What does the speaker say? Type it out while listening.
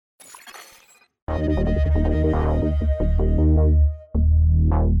Welcome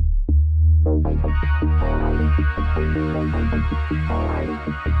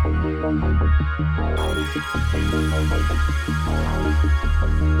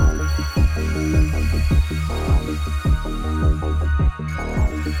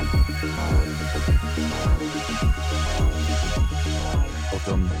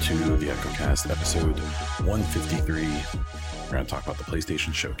to the EchoCast episode 153. We're going to talk about the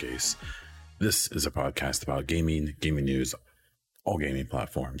PlayStation Showcase. This is a podcast about gaming news, all gaming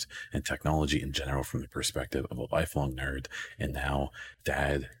platforms, and technology in general from the perspective of a lifelong nerd and now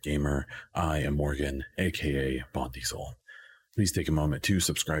dad gamer. I am Morgan, aka Bon Diesel. Please take a moment to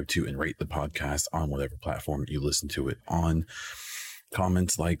subscribe to and rate the podcast on whatever platform you listen to it on.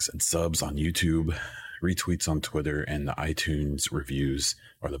 Comments, likes, and subs on YouTube, retweets on Twitter, and the iTunes reviews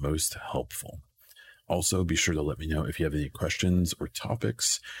are the most helpful. Also, be sure to let me know if you have any questions or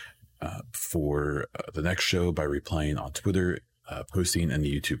topics for the next show by replying on Twitter, posting in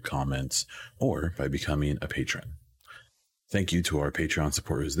the YouTube comments, or by becoming a patron. Thank you to our Patreon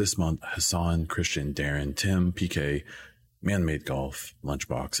supporters this month: Hassan, Christian, Darren, Tim, PK, Man-Made Golf,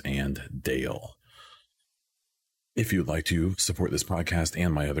 Lunchbox, and Dale. If you'd like to support this podcast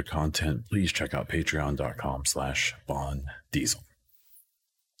and my other content, please check out patreon.com/BonDiesel.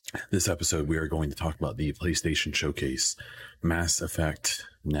 This episode, we are going to talk about the PlayStation Showcase, Mass Effect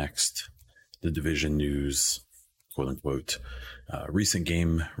Next, the Division news, quote unquote, recent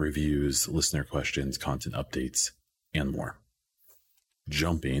game reviews, listener questions, content updates, and more.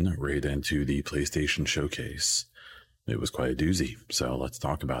 Jumping right into the PlayStation Showcase. It was quite a doozy, so let's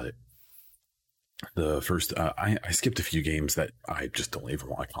talk about it. The first, I skipped a few games that I just don't even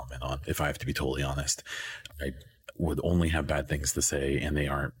want to comment on, if I have to be totally honest. I would only have bad things to say, and they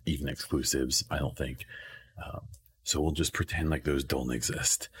aren't even exclusives, I don't think. So we'll just pretend like those don't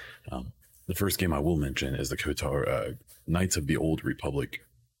exist. The first game I will mention is the KOTOR Knights of the Old Republic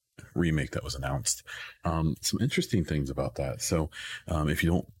remake that was announced. Some interesting things about that. So if you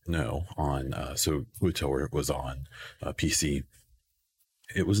don't know, so KOTOR was on PC.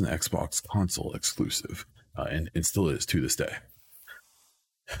 It was an Xbox console exclusive, and it still is to this day.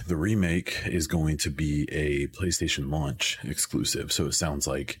 The remake is going to be a PlayStation launch exclusive, so it sounds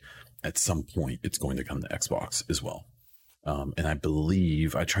like at some point it's going to come to Xbox as well. And I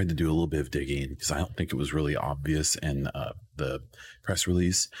believe I tried to do a little bit of digging because I don't think it was really obvious in the press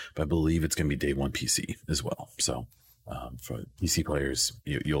release, but I believe it's going to be day one PC as well. So for PC players,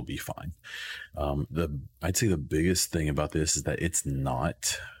 you'll be fine. I'd say the biggest thing about this is that it's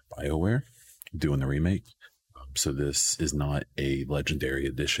not BioWare doing the remake. So this is not a Legendary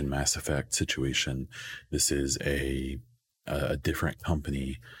Edition Mass Effect situation. This is a different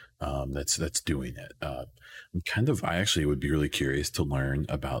company that's doing it. I actually would be really curious to learn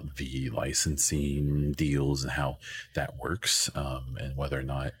about the licensing deals and how that works, and whether or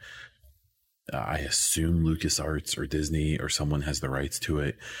not I assume LucasArts or Disney or someone has the rights to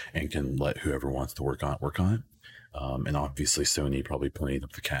it and can let whoever wants to work on it. And obviously Sony probably playing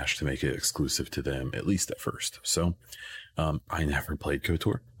up the cash to make it exclusive to them, at least at first. So I never played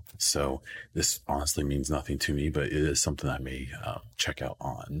KOTOR, so this honestly means nothing to me, but it is something I may check out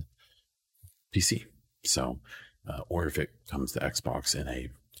on PC. So, or if it comes to Xbox in a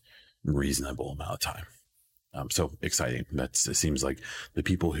reasonable amount of time. So exciting. It seems like the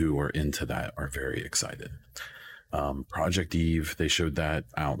people who are into that are very excited. Project Eve, they showed that.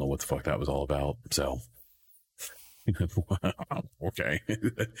 I don't know what the fuck that was all about. So, okay.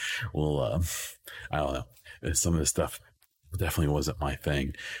 Well, I don't know. Some of this stuff definitely wasn't my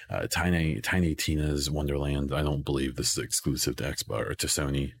thing. Tiny Tina's Wonderland. I don't believe this is exclusive to Xbox or to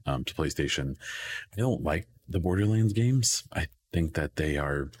Sony, to PlayStation. I don't like the Borderlands games. I think that they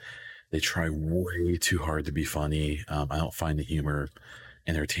try way too hard to be funny. I don't find the humor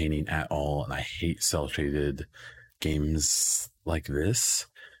entertaining at all, and I hate cel-shaded games like this.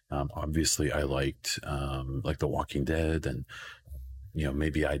 Obviously, I liked The Walking Dead, and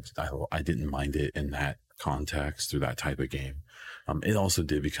maybe I didn't mind it in that context through that type of game. It also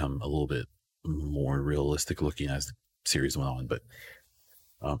did become a little bit more realistic looking as the series went on, but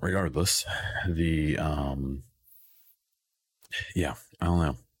regardless, I don't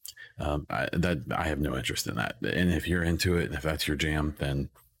know. I have no interest in that. And if you're into it, and if that's your jam, then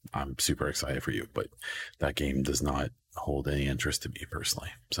I'm super excited for you. But that game does not hold any interest to me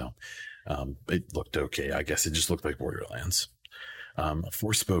personally. So it looked okay. I guess it just looked like Borderlands.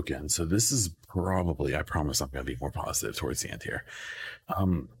 Forspoken. So this is probably, I promise I'm going to be more positive towards the end here.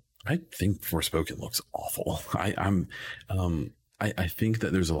 I think Forspoken looks awful. I think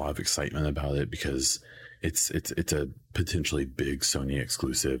that there's a lot of excitement about it because it's a potentially big Sony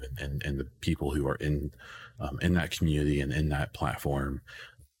exclusive, and the people who are in that community and in that platform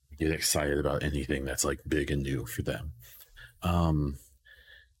get excited about anything that's like big and new for them. I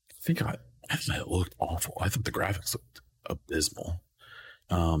thought it looked awful. I thought the graphics looked abysmal.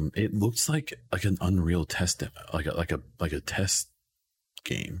 It looks like an Unreal test demo, like a test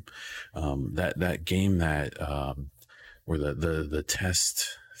game. That game that or the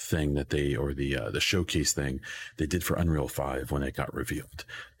test thing that the showcase thing they did for Unreal 5 when it got revealed.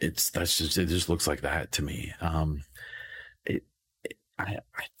 It just looks like that to me. I'm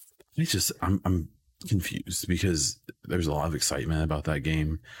confused because there's a lot of excitement about that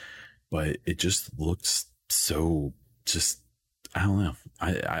game, but it just looks so I don't know.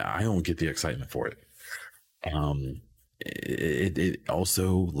 I don't get the excitement for it. It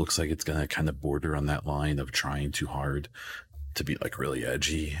also looks like it's gonna kind of border on that line of trying too hard to be like really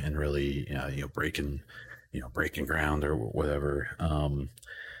edgy and really breaking ground or whatever.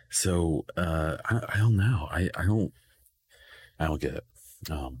 So I don't know. I don't get it.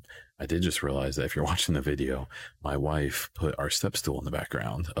 I did just realize that if you're watching the video, my wife put our step stool in the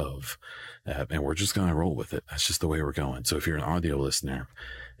background of that, and we're just going to roll with it. That's just the way we're going. So if you're an audio listener,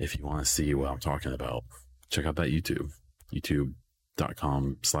 if you want to see what I'm talking about, check out that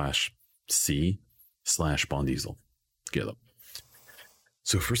youtube.com/c/Bondiesel. Get up.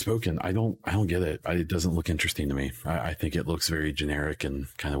 So Forspoken, I don't get it. It doesn't look interesting to me. I think it looks very generic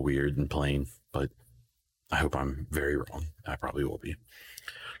and kind of weird and plain, but I hope I'm very wrong. I probably will be.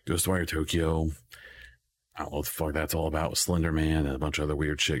 Ghostwire Tokyo, I don't know what the fuck that's all about with Slender Man and a bunch of other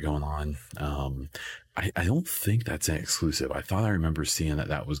weird shit going on. I don't think that's an exclusive. I thought I remember seeing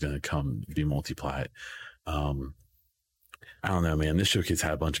that was going to be multi-plat. I don't know, man. This showcase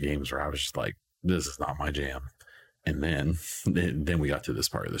had a bunch of games where I was just like, this is not my jam. And then we got to this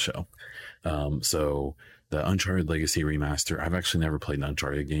part of the show. So the Uncharted Legacy remaster, I've actually never played an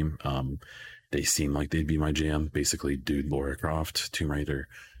Uncharted game. They seem like they'd be my jam. Basically, Dude, Lara Croft, Tomb Raider.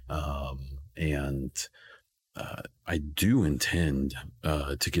 And I do intend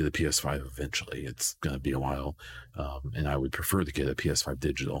to get a PS5 eventually. It's going to be a while. And I would prefer to get a PS5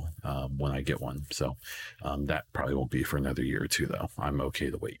 digital when I get one. So that probably won't be for another year or two, though. I'm okay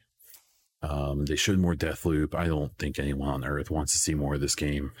to wait. They showed more Deathloop. I don't think anyone on earth wants to see more of this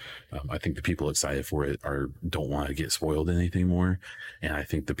game. I think the people excited for it don't want to get spoiled anything more. And I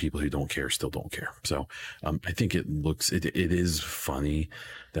think the people who don't care still don't care. So I think it is funny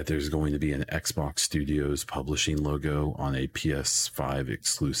that there's going to be an Xbox Studios publishing logo on a PS5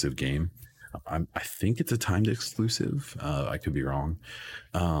 exclusive game. I think it's a timed exclusive. I could be wrong.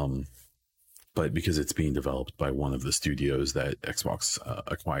 But because it's being developed by one of the studios that Xbox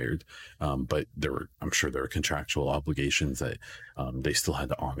acquired, but I'm sure there are contractual obligations that they still had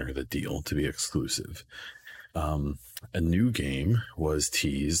to honor the deal to be exclusive. A new game was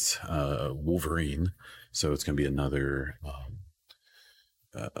teased, Wolverine. So it's going to be another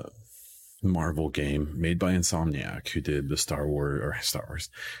Marvel game made by Insomniac, who did the Star Wars,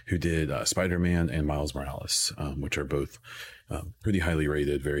 who did Spider-Man and Miles Morales, which are both pretty highly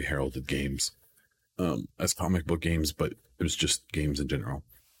rated, very heralded games. As comic book games, but it was just games in general.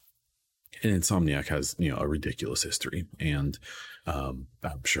 And Insomniac has, a ridiculous history, and I'm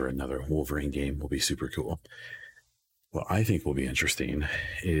sure another Wolverine game will be super cool. What I think will be interesting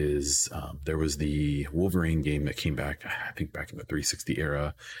is there was the Wolverine game that came back, I think back in the 360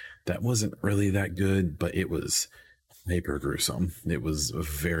 era, that wasn't really that good, but it was hyper gruesome. It was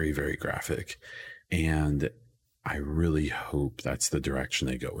very, very graphic, and I really hope that's the direction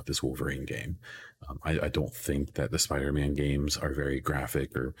they go with this Wolverine game. I don't think that the Spider-Man games are very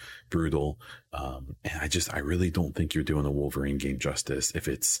graphic or brutal. And I really don't think you're doing a Wolverine game justice if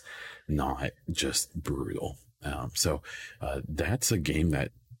it's not just brutal. So that's a game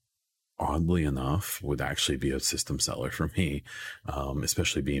that, oddly enough, would actually be a system seller for me,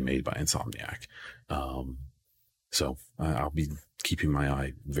 especially being made by Insomniac. So I'll be keeping my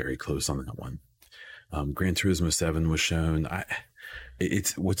eye very close on that one. Gran Turismo 7 was shown.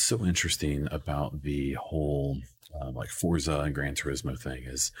 It's what's so interesting about the whole like Forza and Gran Turismo thing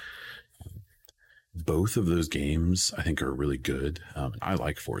is both of those games I think are really good. I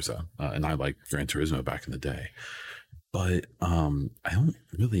like Forza and I like Gran Turismo back in the day, but I don't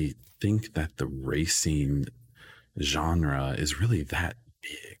really think that the racing genre is really that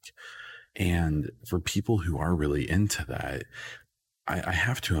big. And for people who are really into that, I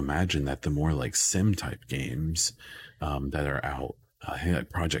have to imagine that the more like sim type games that are out, like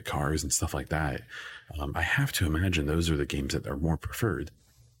Project Cars and stuff like that, I have to imagine those are the games that are more preferred.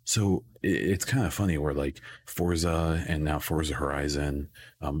 So it's kind of funny where like Forza and now Forza Horizon,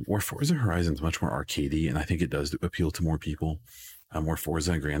 where Forza Horizon is much more arcadey, and I think it does appeal to more people. Where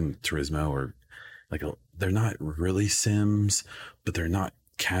Forza and Gran Turismo are like they're not really sims, but they're not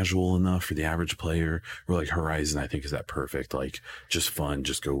casual enough for the average player. Or like Horizon, I think is that perfect, like just fun,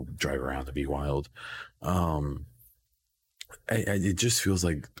 just go drive around and be wild. It just feels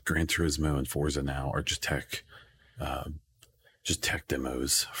like Gran Turismo and Forza now are uh, just tech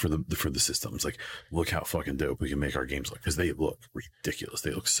demos for the systems. Like, look how fucking dope we can make our games look, because they look ridiculous.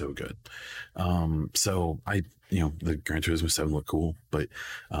 They look so good. So the Gran Turismo 7 look cool, but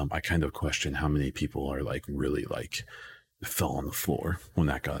I kind of question how many people are like really like fell on the floor when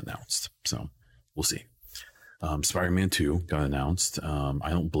that got announced. So we'll see. Spider-Man 2 got announced. I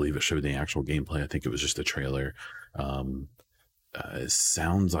don't believe it showed any actual gameplay. I think it was just a trailer. It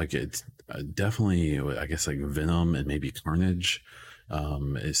sounds like it's definitely, I guess, like Venom and maybe Carnage.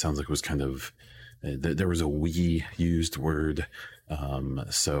 It sounds like it was kind of, there was a we used word.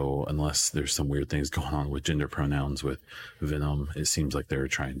 So unless there's some weird things going on with gender pronouns with Venom, it seems like they're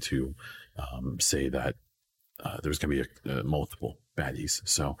trying to say that there's going to be multiple baddies.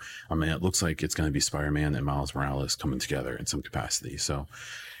 So, I mean, it looks like it's going to be Spider-Man and Miles Morales coming together in some capacity. So,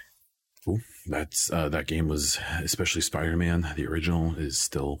 cool. That's that game was, especially Spider-Man, the original, is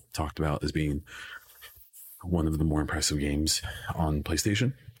still talked about as being one of the more impressive games on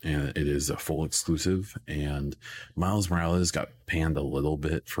PlayStation, and it is a full exclusive. And Miles Morales got panned a little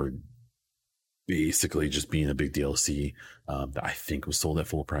bit for basically just being a big DLC that I think was sold at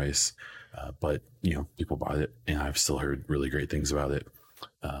full price, but people bought it, and I've still heard really great things about it.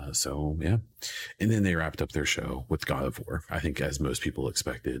 So yeah, and then they wrapped up their show with God of War. I think, as most people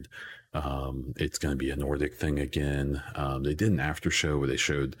expected, it's going to be a Nordic thing again. They did an after show where they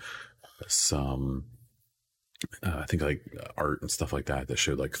showed some, I think, like art and stuff like that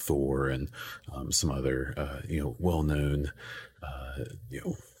showed like Thor and some other, well-known,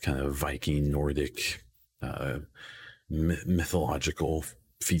 kind of Viking Nordic mythological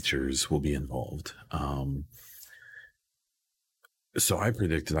features will be involved. So I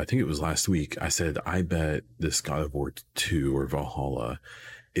predicted, I think it was last week, I said, I bet this God of War 2 or Valhalla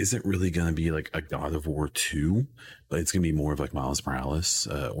isn't really going to be like a God of War 2, but it's going to be more of like Miles Morales,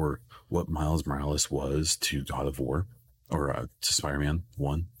 or what Miles Morales was to God of War, or to Spider-Man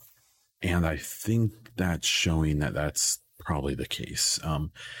 1. And I think that's showing that that's probably the case.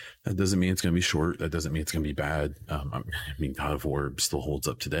 That doesn't mean it's going to be short. That doesn't mean it's going to be bad. I mean, God of War still holds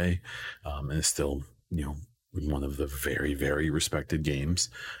up today, and it's still, one of the very, very respected games,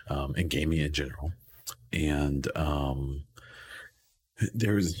 and gaming in general. And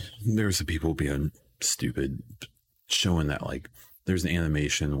there's some people being stupid, showing that like there's an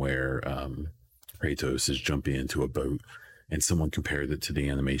animation where Kratos is jumping into a boat, and someone compared it to the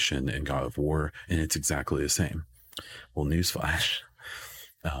animation in God of War, and it's exactly the same. Well, newsflash.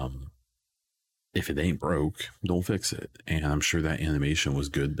 If it ain't broke, don't fix it. And I'm sure that animation was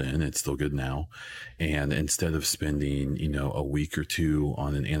good then. It's still good now. And instead of spending, a week or two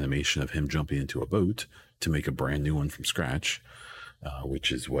on an animation of him jumping into a boat to make a brand new one from scratch,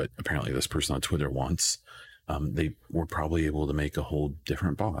 which is what apparently this person on Twitter wants, they were probably able to make a whole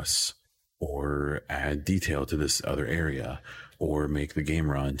different boss, or add detail to this other area, or make the game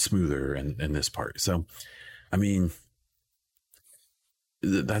run smoother in this part. So, I mean,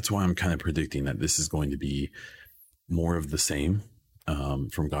 that's why I'm kind of predicting that this is going to be more of the same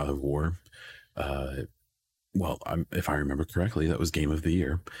from God of War. If I remember correctly, that was Game of the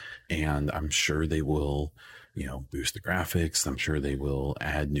Year, and I'm sure they will, boost the graphics. I'm sure they will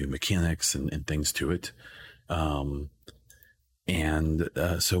add new mechanics and things to it. So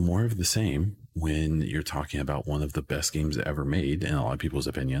more of the same when you're talking about one of the best games ever made, in a lot of people's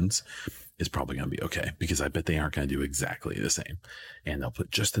opinions, is probably going to be okay, because I bet they aren't going to do exactly the same, and they'll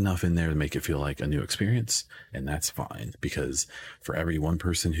put just enough in there to make it feel like a new experience. And that's fine, because for every one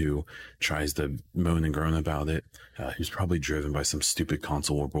person who tries to moan and groan about it, who's probably driven by some stupid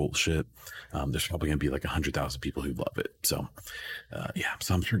console or bullshit, there's probably going to be like 100,000 people who love it. So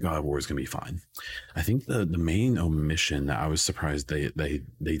so I'm sure God of War is going to be fine. I think the main omission that I was surprised they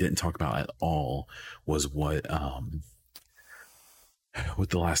didn't talk about at all was what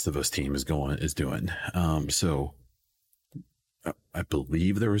the Last of Us team is doing. So I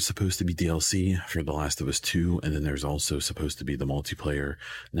believe there was supposed to be DLC for The Last of Us 2, and then there's also supposed to be the multiplayer.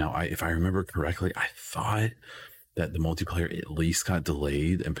 Now, if I remember correctly, I thought that the multiplayer at least got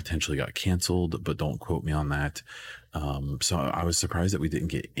delayed and potentially got canceled, but don't quote me on that. So I was surprised that we didn't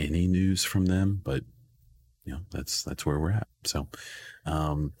get any news from them, but that's where we're at. So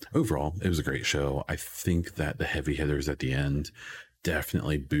overall, it was a great show. I think that the heavy hitters at the end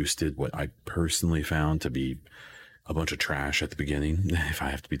definitely boosted what I personally found to be a bunch of trash at the beginning. If I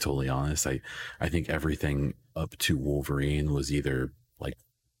have to be totally honest, I think everything up to Wolverine was either like,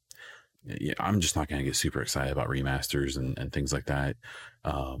 yeah, I'm just not going to get super excited about remasters and things like that.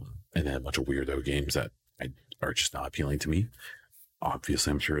 And then a bunch of weirdo games that are just not appealing to me. Obviously,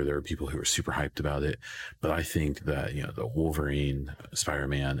 I'm sure there are people who are super hyped about it, but I think that, you know, the Wolverine,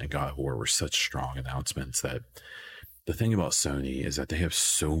 Spider-Man, and God of War were such strong announcements that the thing about Sony is that they have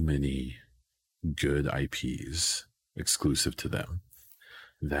so many good IPs exclusive to them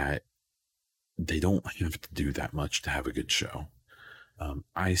that they don't have to do that much to have a good show.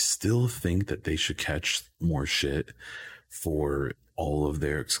 I still think that they should catch more shit for all of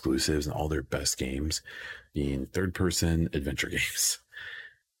their exclusives and all their best games being third-person adventure games.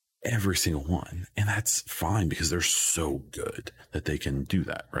 Every single one. And that's fine because they're so good that they can do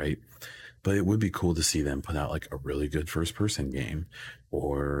that, right? But it would be cool to see them put out like a really good first-person game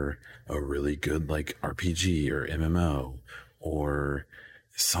or a really good like RPG or MMO or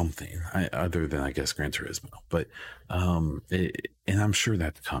something other than, I guess, Gran Turismo. But and I'm sure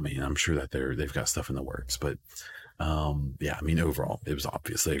that's coming. I'm sure that they've got stuff in the works. But yeah, I mean, overall, it was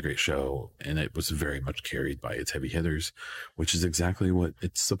obviously a great show, and it was very much carried by its heavy hitters, which is exactly what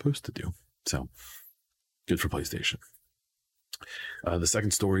it's supposed to do. So good for PlayStation. The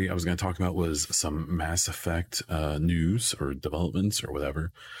second story I was going to talk about was some Mass Effect news or developments or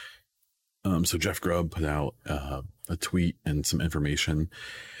whatever. So Jeff Grubb put out a tweet and some information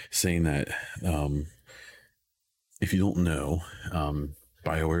saying that if you don't know,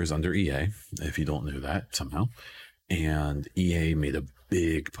 BioWare is under EA, if you don't know that somehow. And EA made a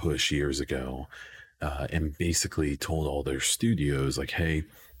big push years ago and basically told all their studios, like, hey,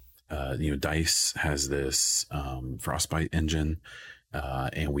 you know, DICE has this Frostbite engine,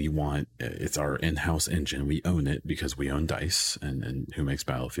 and we want, it's our in-house engine. We own it because we own DICE and who makes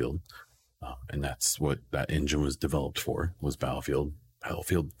Battlefield. And that's what that engine was developed for, was Battlefield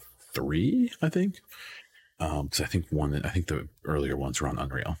 3, I think. Because I think the earlier ones were on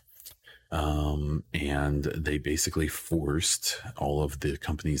Unreal. And they basically forced all of the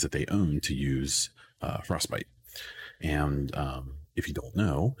companies that they own to use Frostbite. And if you don't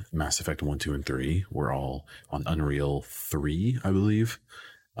know, Mass Effect 1, 2, and 3 were all on Unreal 3, I believe,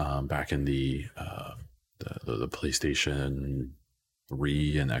 back in the PlayStation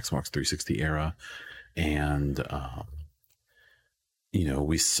 3 and Xbox 360 era. And you know,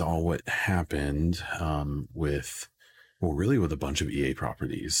 we saw what happened with a bunch of EA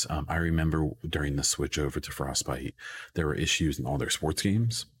properties. I remember during the switch over to Frostbite, there were issues in all their sports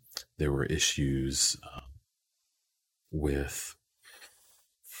games. There were issues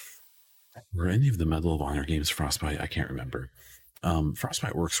were any of the Medal of Honor games Frostbite? I can't remember.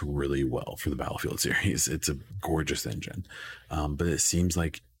 Frostbite works really well for the Battlefield series. It's a gorgeous engine. But it seems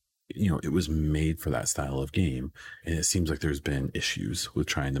like, you know, it was made for that style of game. And it seems like there's been issues with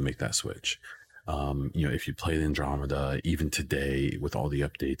trying to make that switch. You know, if you played Andromeda, even today with all the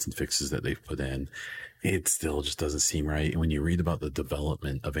updates and fixes that they've put in, it still just doesn't seem right. And when you read about the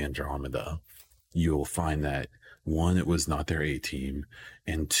development of Andromeda, you'll find that one, it was not their A team,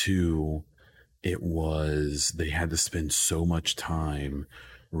 and two, they had to spend so much time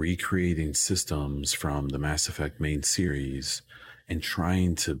recreating systems from the Mass Effect main series and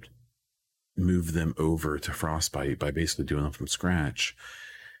trying to move them over to Frostbite by basically doing them from scratch.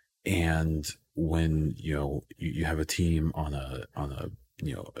 And when, you know, you have a team on a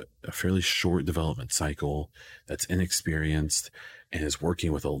you know, a fairly short development cycle that's inexperienced and is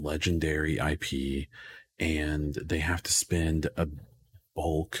working with a legendary IP, and they have to spend a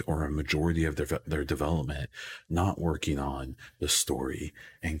bulk or a majority of their development not working on the story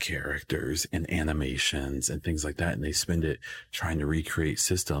and characters and animations and things like that, and they spend it trying to recreate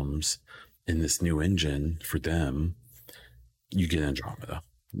systems in this new engine for them, you get Andromeda,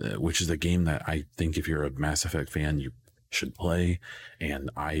 which is a game that I think if you're a Mass Effect fan, you should play. And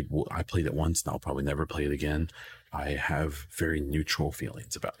I played it once, and I'll probably never play it again. I have very neutral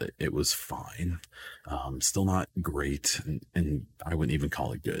feelings about it. It was fine. Still not great, and I wouldn't even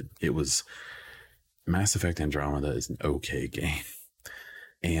call it good. It was Mass Effect Andromeda is an okay game.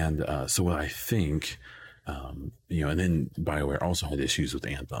 And so what I think, you know, and then BioWare also had issues with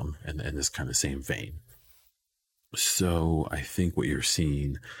Anthem and this kind of same vein. So I think what you're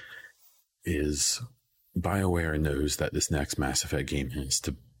seeing is BioWare knows that this next Mass Effect game has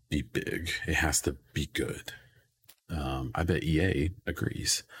to be big. It has to be good. I bet EA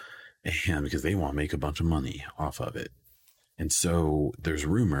agrees, and because they want to make a bunch of money off of it. And so there's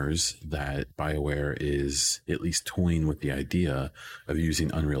rumors that BioWare is at least toying with the idea of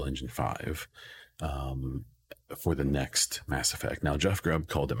using Unreal Engine 5 for the next Mass Effect. Now, Jeff Grubb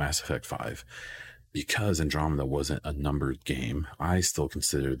called it Mass Effect 5 because Andromeda wasn't a numbered game. I still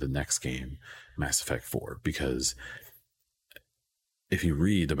consider the next game Mass Effect 4 because if you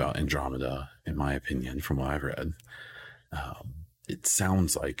read about Andromeda, in my opinion, from what I've read, it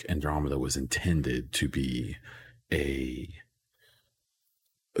sounds like Andromeda was intended to be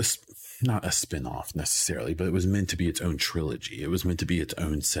not a spin-off necessarily, but it was meant to be its own trilogy. It was meant to be its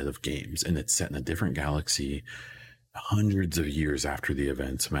own set of games, and it's set in a different galaxy hundreds of years after the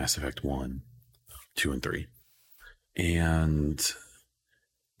events of Mass Effect 1, 2, and 3. And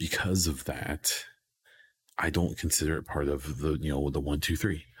because of that, I don't consider it part of the 1, 2,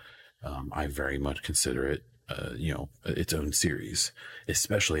 3. I very much consider it its own series,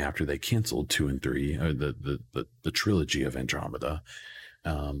 especially after they canceled 2 and 3, the trilogy of Andromeda.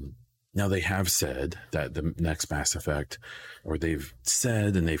 Now they have said that the next Mass Effect, or they've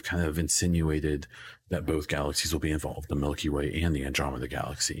said and they've kind of insinuated that both galaxies will be involved, the Milky Way and the Andromeda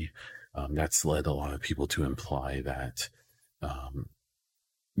Galaxy. That's led a lot of people to imply that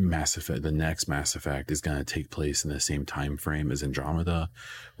Mass Effect, the next Mass Effect, is going to take place in the same time frame as Andromeda,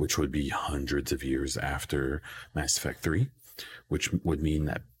 which would be hundreds of years after Mass Effect 3, which would mean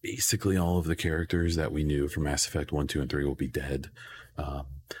that basically all of the characters that we knew from Mass Effect 1, 2, and 3 will be dead.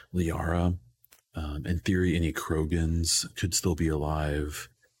 Liara, in theory, any Krogans could still be alive.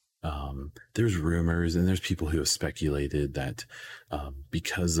 There's rumors and there's people who have speculated that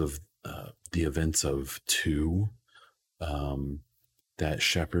because of the events of 2, that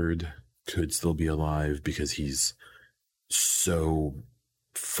Shepard could still be alive because he's so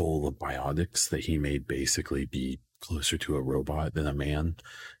full of biotics that he may basically be closer to a robot than a man,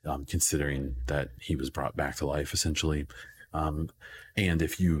 considering that he was brought back to life essentially. And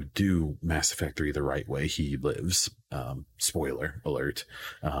if you do Mass Effect 3 the right way, he lives. Spoiler alert.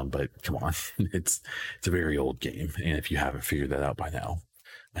 But come on, it's a very old game. And if you haven't figured that out by now,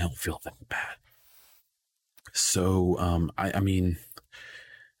 I don't feel that bad. So, I mean,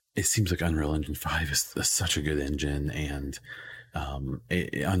 it seems like Unreal Engine 5 is such a good engine, and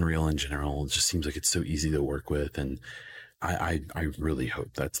Unreal in general just seems like it's so easy to work with, and I really hope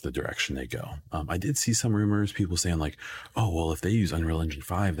that's the direction they go. I did see some rumors, people saying like, oh, well, if they use Unreal Engine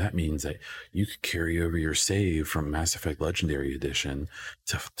 5, that means that you could carry over your save from Mass Effect Legendary Edition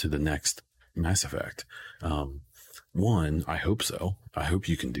to the next Mass Effect. One, I hope so. I hope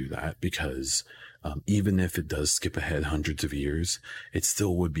you can do that because even if it does skip ahead hundreds of years, it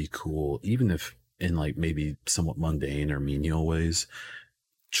still would be cool, even if in like maybe somewhat mundane or menial ways,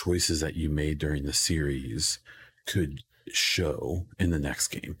 choices that you made during the series could show in the next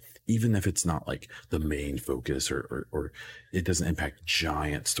game, even if it's not like the main focus or it doesn't impact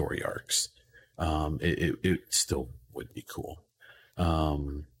giant story arcs. It still would be cool.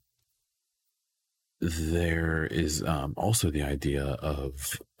 There is also the idea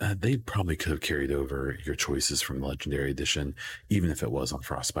of they probably could have carried over your choices from Legendary Edition, even if it was on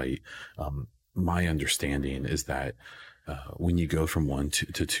Frostbite. My understanding is that when you go from 1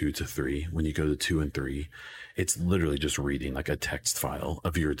 to 2 to 3, when you go to 2 and 3, it's literally just reading like a text file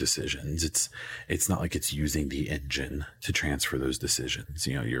of your decisions. It's not like it's using the engine to transfer those decisions,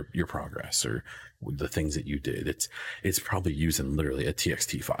 your progress or the things that you did. It's probably using literally a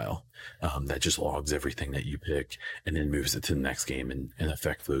TXT file that just logs everything that you pick and then moves it to the next game and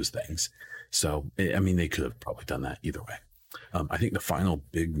affect those things. So, I mean, they could have probably done that either way. I think the final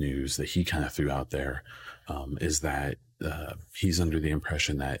big news that he kind of threw out there is that he's under the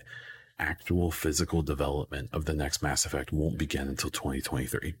impression that actual physical development of the next Mass Effect won't begin until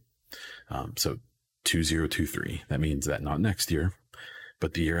 2023. So 2023, that means that not next year,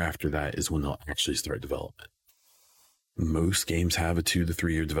 but the year after that is when they'll actually start development. Most games have a 2 to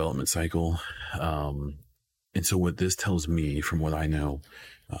 3 year development cycle. And so what this tells me, from what I know,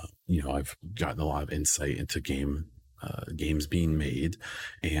 I've gotten a lot of insight into games being made,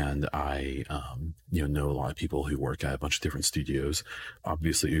 and I know a lot of people who work at a bunch of different studios,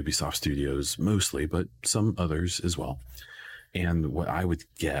 obviously Ubisoft Studios mostly, but some others as well. And what I would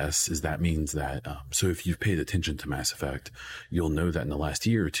guess is that means that so if you've paid attention to Mass Effect, you'll know that in the last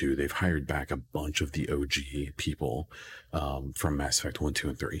year or two they've hired back a bunch of the OG people from Mass Effect 1, 2,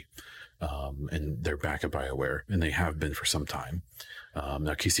 and 3, and they're back at BioWare, and they have been for some time.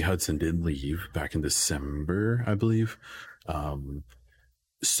 Now, Casey Hudson did leave back in December, I believe.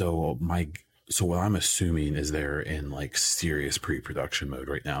 So what I'm assuming is they're in like serious pre-production mode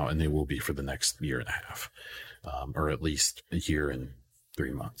right now, and they will be for the next year and a half, or at least a year and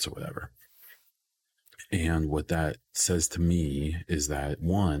 3 months or whatever. And what that says to me is that,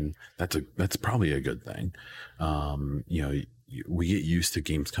 one, that's probably a good thing. we get used to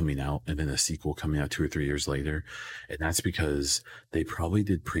games coming out and then a sequel coming out 2 or 3 years later. And that's because they probably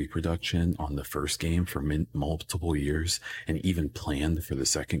did pre-production on the first game for multiple years and even planned for the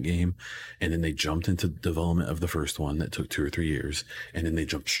second game. And then they jumped into development of the first one that took 2 or 3 years. And then they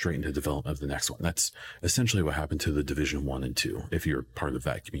jumped straight into development of the next one. That's essentially what happened to the Division 1 and 2, if you're part of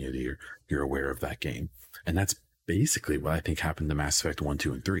that community or you're aware of that game. And that's basically what I think happened to Mass Effect 1,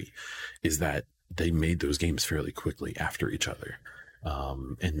 2, and 3, is that they made those games fairly quickly after each other.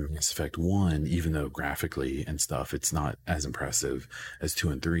 And Mass Effect 1, even though graphically and stuff, it's not as impressive as 2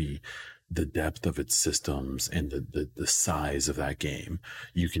 and 3, the depth of its systems and the size of that game,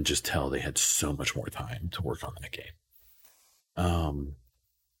 you can just tell they had so much more time to work on that game.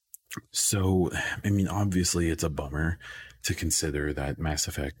 So, I mean, obviously it's a bummer to consider that Mass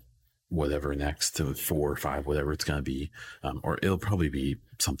Effect whatever next to 4 or 5, whatever it's going to be, or it'll probably be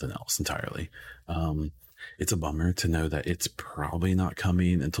something else entirely. It's a bummer to know that it's probably not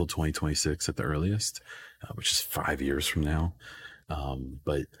coming until 2026 at the earliest, which is 5 years from now.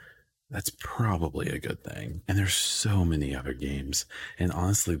 But that's probably a good thing. And there's so many other games. And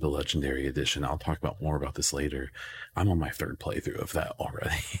honestly, the Legendary Edition, I'll talk about more about this later. I'm on my 3rd playthrough of that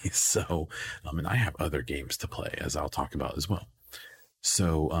already. So, and I have other games to play, as I'll talk about as well.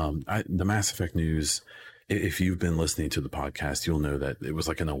 So the Mass Effect news, if you've been listening to the podcast, you'll know that it was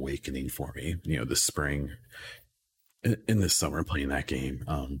like an awakening for me, you know, this spring, in this summer playing that game.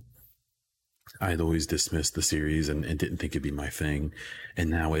 I had always dismissed the series and didn't think it'd be my thing. And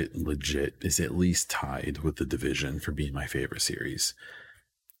now it legit is at least tied with The Division for being my favorite series.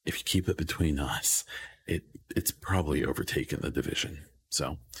 If you keep it between us, it's probably overtaken The Division.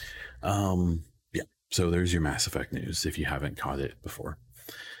 So, so there's your Mass Effect news if you haven't caught it before.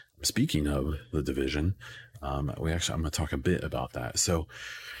 Speaking of The Division, I'm going to talk a bit about that. So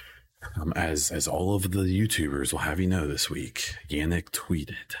as all of the YouTubers will have you know this week, Yannick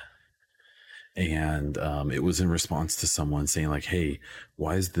tweeted. And it was in response to someone saying like, hey,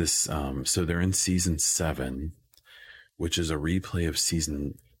 why is this? So they're in season 7, which is a replay of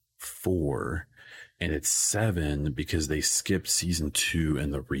season 4. And it's 7 because they skipped season 2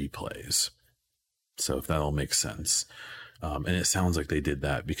 in the replays. So if that all makes sense. And it sounds like they did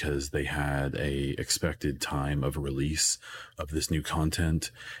that because they had a expected time of release of this new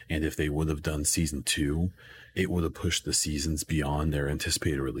content. And if they would have done season 2, it would have pushed the seasons beyond their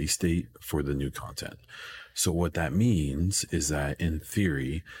anticipated release date for the new content. So what that means is that in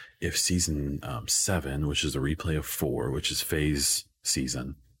theory, if season 7, which is a replay of 4, which is Faye's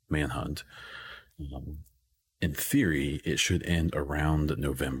season, Manhunt, in theory, it should end around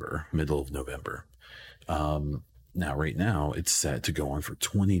November, middle of November. Now, right now, it's set to go on for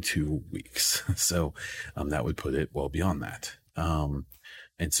 22 weeks. So that would put it well beyond that.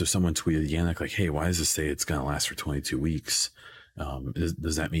 And so someone tweeted Yannick like, hey, why does it say it's going to last for 22 weeks?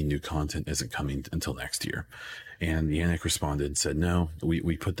 Does that mean new content isn't coming until next year? And Yannick responded and said, no,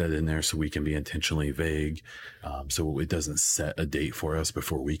 we put that in there so we can be intentionally vague. So it doesn't set a date for us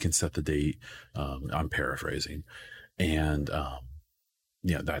before we can set the date. I'm paraphrasing. And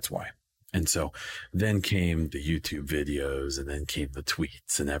yeah, that's why. And so then came the YouTube videos, and then came the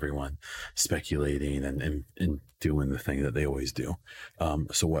tweets and everyone speculating and doing the thing that they always do.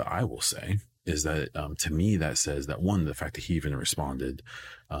 So what I will say is that to me, that says that, one, the fact that he even responded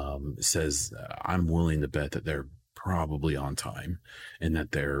says I'm willing to bet that they're probably on time, and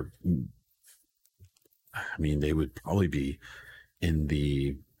that they would probably be in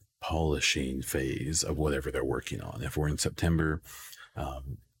the polishing phase of whatever they're working on. If we're in September,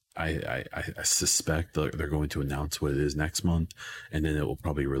 I suspect they're going to announce what it is next month, and then it will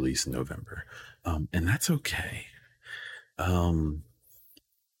probably release in November. And that's okay. I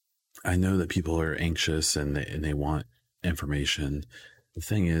know that people are anxious and they want information. The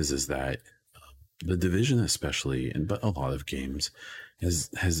thing is that the Division especially, but a lot of games,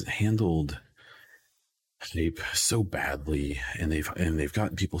 has handled hype so badly, and they've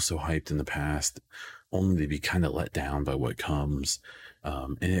gotten people so hyped in the past, only to be kind of let down by what comes.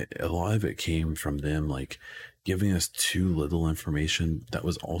 And a lot of it came from them like giving us too little information that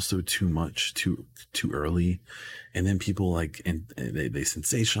was also too much too early, and then people like and they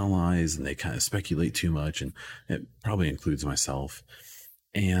sensationalize and they kind of speculate too much, and it probably includes myself.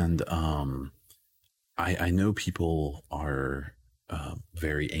 And I know people are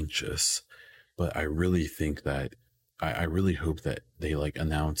very anxious, but I really think that I really hope that they like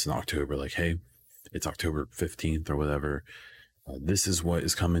announce in October, like, hey, it's October 15th or whatever. This is what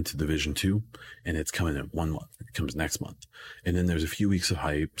is coming to Division 2, and it's coming in 1 month. It comes next month. And then there's a few weeks of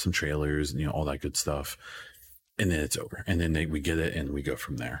hype, some trailers, and, all that good stuff. And then it's over. And then we get it and we go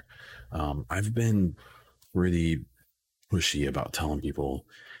from there. I've been pretty pushy about telling people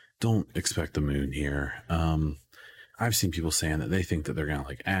don't expect the moon here. I've seen people saying that they think that they're gonna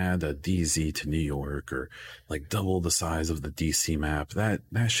like add a DZ to New York or like double the size of the DC map. That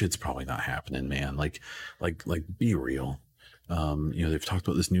shit's probably not happening, man. Like be real. They've talked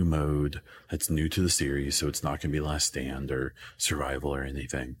about this new mode that's new to the series, so it's not gonna be Last Stand or Survival or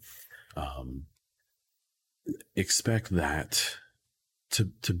anything. Expect that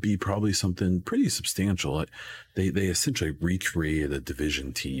to be probably something pretty substantial. They essentially recreated a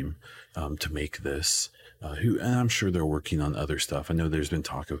Division team to make this. And I'm sure they're working on other stuff. I know there's been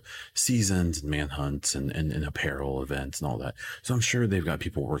talk of seasons and manhunts and apparel events and all that. So I'm sure they've got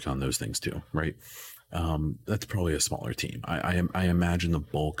people working on those things too, right? That's probably a smaller team. I imagine the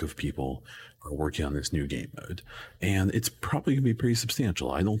bulk of people are working on this new game mode, and it's probably gonna be pretty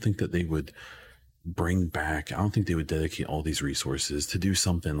substantial. I don't think that they would I don't think they would dedicate all these resources to do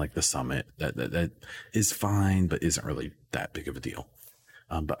something like the summit that is fine, but isn't really that big of a deal.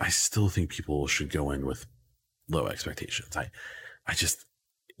 But I still think people should go in with low expectations. I just,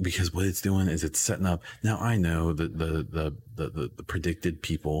 because what it's doing is it's setting up. Now I know that the predicted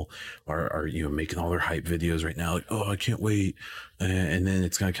people are making all their hype videos right now. Like, oh, I can't wait. And then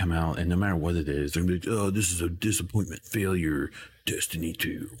it's going to come out, and no matter what it is, they're going to be like, oh, this is a disappointment, failure, Destiny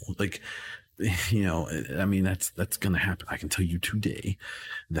 2. Like, I mean, that's going to happen. I can tell you today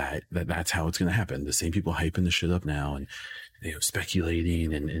that's how it's going to happen. The same people hyping the shit up now and,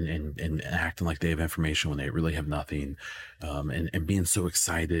 speculating and acting like they have information when they really have nothing. And being so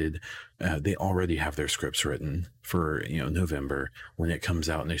excited. They already have their scripts written for, November when it comes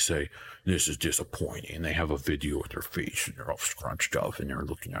out, and they say, this is disappointing. And they have a video with their face and they're all scrunched up and they're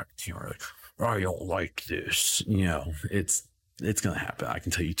looking at the camera like, I don't like this. It's going to happen. I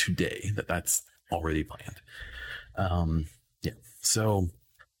can tell you today that's already planned. So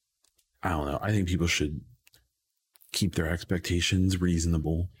I don't know. I think people should keep their expectations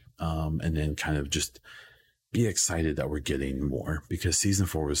reasonable, and then kind of just be excited that we're getting more, because season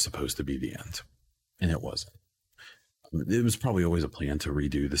 4 was supposed to be the end, and it wasn't. It was probably always a plan to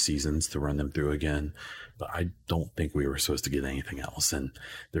redo the seasons, to run them through again, but I don't think we were supposed to get anything else. And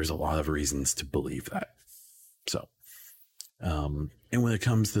there's a lot of reasons to believe that. So, and when it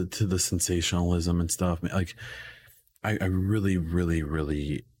comes to the sensationalism and stuff, like I really, really,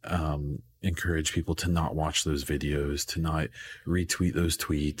 really, encourage people to not watch those videos, to not retweet those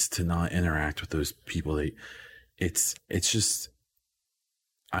tweets, to not interact with those people. It's just,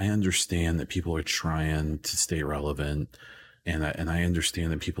 I understand that people are trying to stay relevant, and I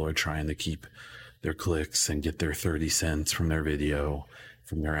understand that people are trying to keep their clicks and get their 30 cents from their video,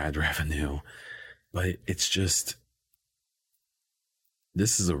 from their ad revenue. But it's just,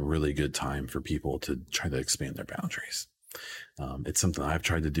 this is a really good time for people to try to expand their boundaries. It's something I've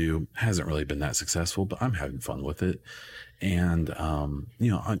tried to do. Hasn't really been that successful, but I'm having fun with it. And,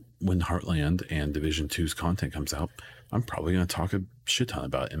 when Heartland and Division 2's content comes out, I'm probably going to talk a shit ton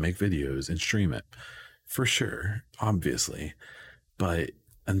about it and make videos and stream it for sure, obviously. But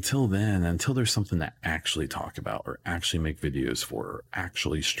until then, until there's something to actually talk about or actually make videos for or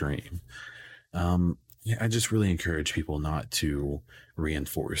actually stream, I just really encourage people not to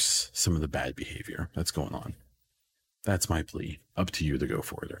reinforce some of the bad behavior that's going on. That's my plea. Up to you to go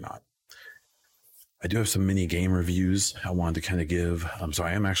for it or not. I do have some mini game reviews I wanted to kind of give. So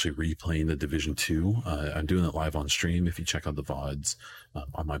I am actually replaying the Division 2. I'm doing it live on stream. If you check out the VODs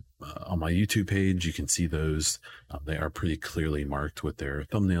on my YouTube page, you can see those. They are pretty clearly marked with their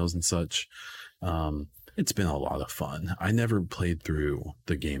thumbnails and such. It's been a lot of fun. I never played through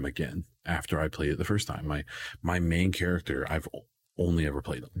the game again after I played it the first time. My main character, I've only ever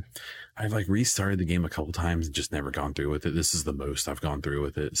played them. I've restarted the game a couple times and just never gone through with it. This is the most I've gone through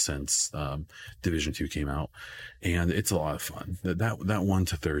with it since Division 2 came out, and it's a lot of fun. That 1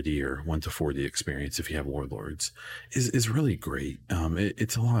 to 30 or 1 to 40 experience, if you have Warlords, is really great.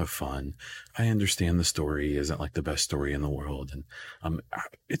 It's a lot of fun. I understand the story isn't like the best story in the world, and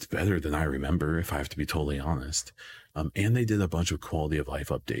it's better than I remember, if I have to be totally honest. And they did a bunch of quality of life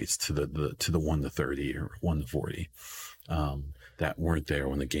updates to the 1 to 30 or 1 to 40. That weren't there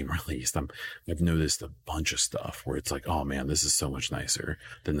when the game released. I've noticed a bunch of stuff where it's like, oh man, this is so much nicer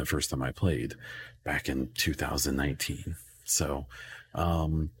than the first time I played back in 2019. So,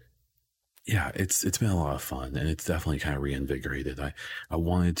 it's been a lot of fun, and it's definitely kind of reinvigorated. I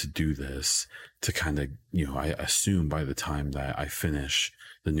wanted to do this to kind of, I assume by the time that I finish,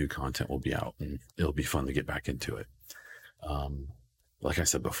 the new content will be out and it'll be fun to get back into it. Like I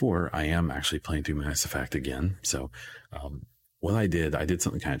said before, I am actually playing through Mass Effect again. So, what I did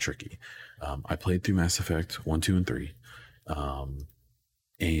something kind of tricky. I played through Mass Effect 1, 2, and 3.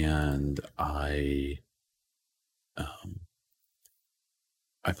 And I Um,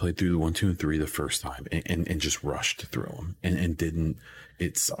 I played through the 1, 2, and 3 the first time and just rushed through them and didn't.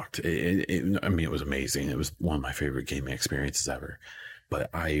 It sucked. I mean, it was amazing. It was one of my favorite gaming experiences ever,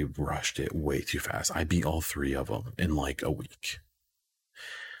 but I rushed it way too fast. I beat all 3 of them in like a week.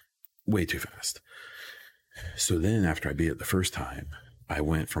 Way too fast. So then after I beat it the first time, I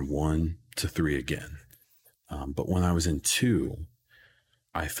went from 1 to 3 again. But when I was in 2,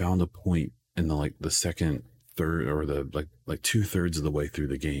 I found a point in the second third, or the like 2/3 of the way through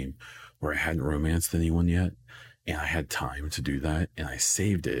the game, where I hadn't romanced anyone yet, and I had time to do that, and I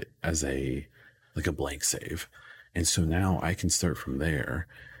saved it as a blank save. And so now I can start from there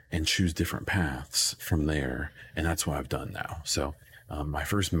and choose different paths from there, and that's what I've done now. So my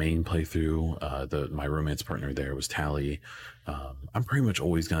first main playthrough, my romance partner there was Tally. I'm pretty much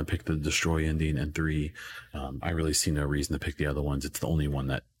always going to pick the destroy ending in 3. I really see no reason to pick the other ones. It's the only one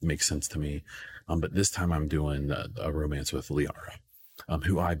that makes sense to me. But this time I'm doing a romance with Liara,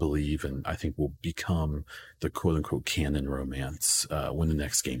 who I believe and I think will become the quote unquote canon romance when the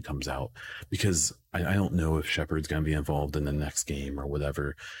next game comes out. Because I don't know if Shepard's going to be involved in the next game or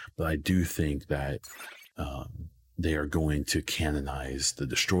whatever, but I do think that they are going to canonize the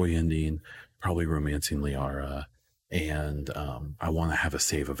destroy ending, probably romancing Liara. And I want to have a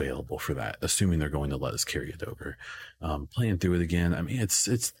save available for that, assuming they're going to let us carry it over. Playing through it again, I mean, it's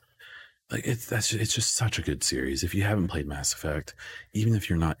just such a good series. If you haven't played Mass Effect, even if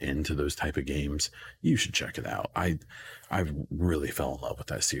you're not into those type of games, you should check it out. I really fell in love with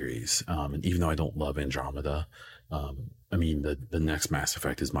that series. And even though I don't love Andromeda, I mean, the next Mass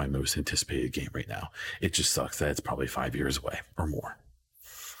Effect is my most anticipated game right now. It just sucks that it's probably 5 years away or more.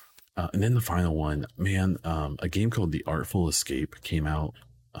 And then the final one, man, a game called The Artful Escape came out.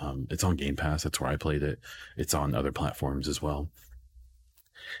 It's on Game Pass. That's where I played it. It's on other platforms as well.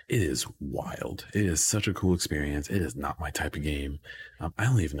 It is wild. It is such a cool experience. It is not my type of game. I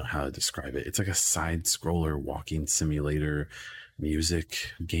don't even know how to describe it. It's like a side scroller walking simulator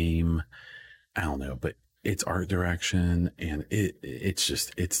music game. I don't know, but it's art direction and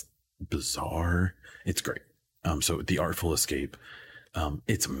it's bizarre. It's great. So The Artful Escape,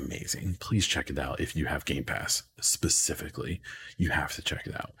 it's amazing. Please check it out. If you have Game Pass specifically, you have to check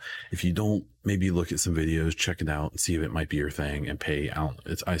it out. If you don't, maybe look at some videos, check it out and see if it might be your thing and pay out.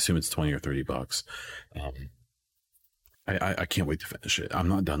 I assume it's 20 or 30 bucks. I can't wait to finish it. I'm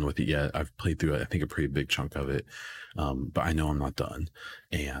not done with it yet. I've played through I think a pretty big chunk of it. But I know I'm not done.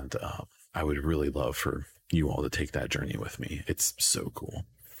 And, I would really love for you all to take that journey with me. It's so cool.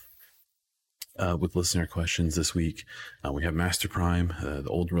 With listener questions this week, we have Master Prime, the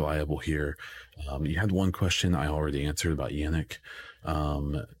old reliable here. You had one question I already answered about Yannick.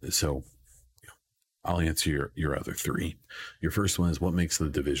 So I'll answer your other 3. Your first one is, what makes the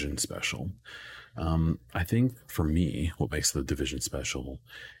Division special? I think for me, what makes the Division special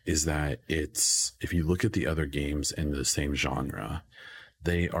is that if you look at the other games in the same genre,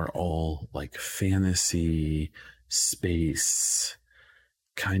 they are all like fantasy, space,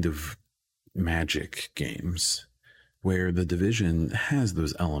 kind of magic games, where the Division has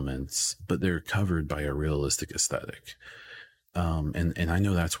those elements, but they're covered by a realistic aesthetic. And I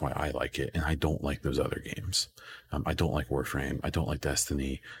know that's why I like it, and I don't like those other games. I don't like Warframe. I don't like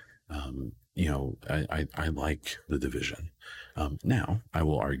Destiny. I like the Division. Now, I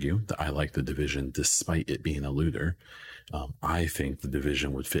will argue that I like the Division despite it being a looter. I think the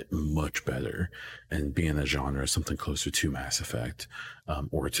Division would fit much better and be in a genre something closer to Mass Effect,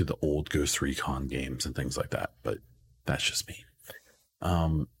 or to the old Ghost Recon games and things like that. But that's just me.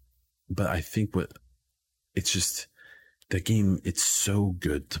 But I think it's just the game, it's so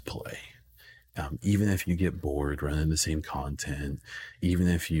good to play. Even if you get bored running the same content, even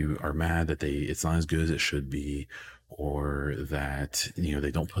if you are mad that it's not as good as it should be, or that,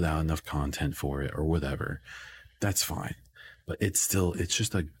 they don't put out enough content for it or whatever, that's fine. But it's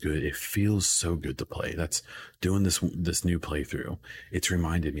just it feels so good to play. That's doing this new playthrough. It's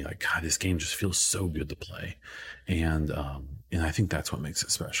reminded me, like, God, this game just feels so good to play. And I think that's what makes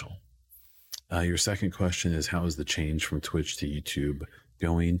it special. Your second question is, how is the change from Twitch to YouTube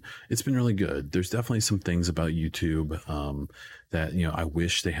going? It's been really good. There's definitely some things about YouTube that I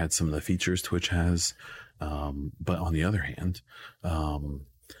wish they had some of the features Twitch has, but on the other hand,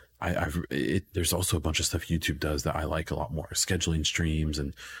 there's also a bunch of stuff YouTube does that I like a lot more. Scheduling streams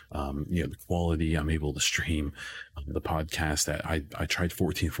and the quality. I'm able to stream the podcast that I tried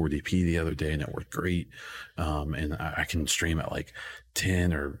 1440p the other day and it worked great. And I can stream at like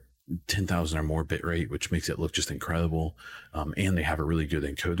 10 or 10,000 or more bit rate, which makes it look just incredible. And they have a really good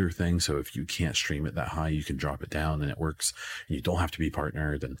encoder thing. So if you can't stream it that high, you can drop it down and it works. You don't have to be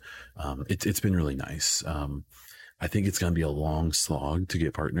partnered. And it's been really nice. I think it's going to be a long slog to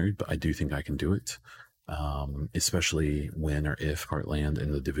get partnered, but I do think I can do it. Especially when or if Heartland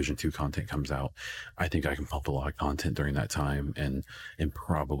and the Division 2 content comes out. I think I can pump a lot of content during that time and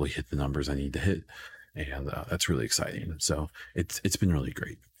probably hit the numbers I need to hit. And that's really exciting. So it's been really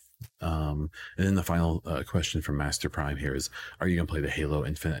great. And then the final question from Master Prime here is, are you going to play the Halo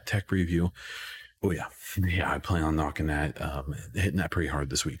Infinite Tech review? Oh yeah. I plan on knocking that, hitting that pretty hard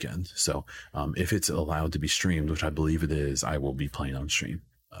this weekend. So if it's allowed to be streamed, which I believe it is, I will be playing on stream.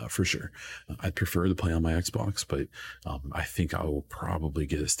 For sure. I'd prefer to play on my Xbox, but I think I will probably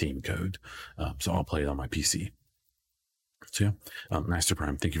get a Steam code. So I'll play it on my PC. So yeah, Master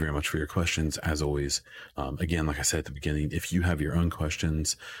Prime, thank you very much for your questions. As always, again, like I said at the beginning, if you have your own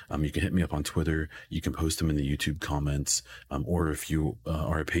questions, you can hit me up on Twitter. You can post them in the YouTube comments, or if you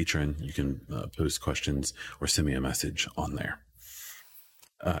are a patron, you can post questions or send me a message on there.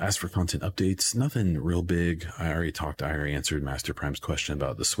 As for content updates, nothing real big. I already answered Master Prime's question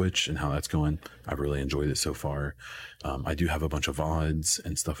about the Switch and how that's going. I've really enjoyed it so far. I do have a bunch of VODs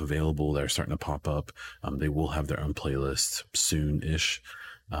and stuff available that are starting to pop up. They will have their own playlist soon-ish.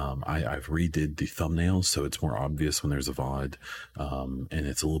 I've redid the thumbnails, so it's more obvious when there's a VOD, and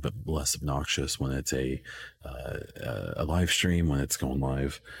it's a little bit less obnoxious when it's a live stream, when it's going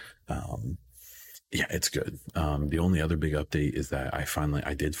live. Yeah, it's good. The only other big update is that I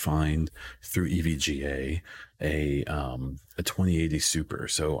did find through EVGA a 2080 Super.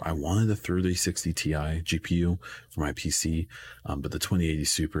 So I wanted a 3060 Ti GPU for my PC, but the 2080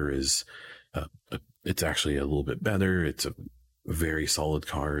 Super is it's actually a little bit better. It's a very solid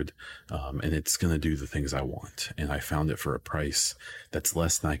card, and it's going to do the things I want. And I found it for a price that's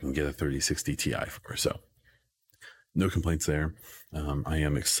less than I can get a 3060 Ti for. So no complaints there. I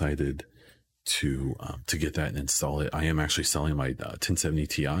am excited to get that and install it. I am actually selling my 1070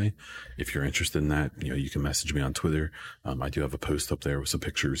 Ti. If you're interested in that, you can message me on Twitter. I do have a post up there with some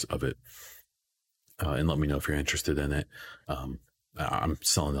pictures of it, and let me know if you're interested in it. I'm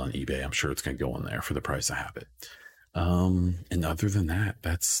selling it on eBay. I'm sure it's going to go on there for the price I have it. And other than that,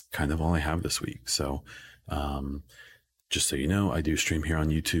 that's kind of all I have this week. So just so you know, I do stream here on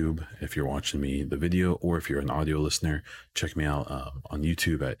YouTube. If you're watching me the video, or if you're an audio listener, check me out on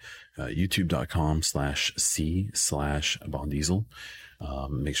YouTube at youtube.com/c/BondDiesel.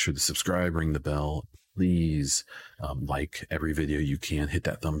 Make sure to subscribe, ring the bell. Please like every video you can. Hit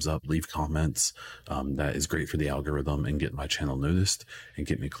that thumbs up, leave comments. That is great for the algorithm and get my channel noticed and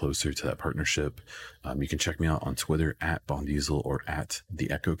get me closer to that partnership. You can check me out on Twitter at BondDiesel or at the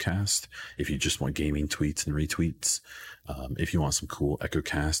EchoCast if you just want gaming tweets and retweets. If you want some cool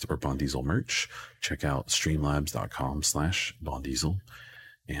EchoCast or BondDiesel merch, check out streamlabs.com/BondDiesel.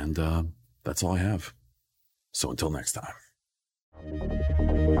 And that's all I have. So until next time.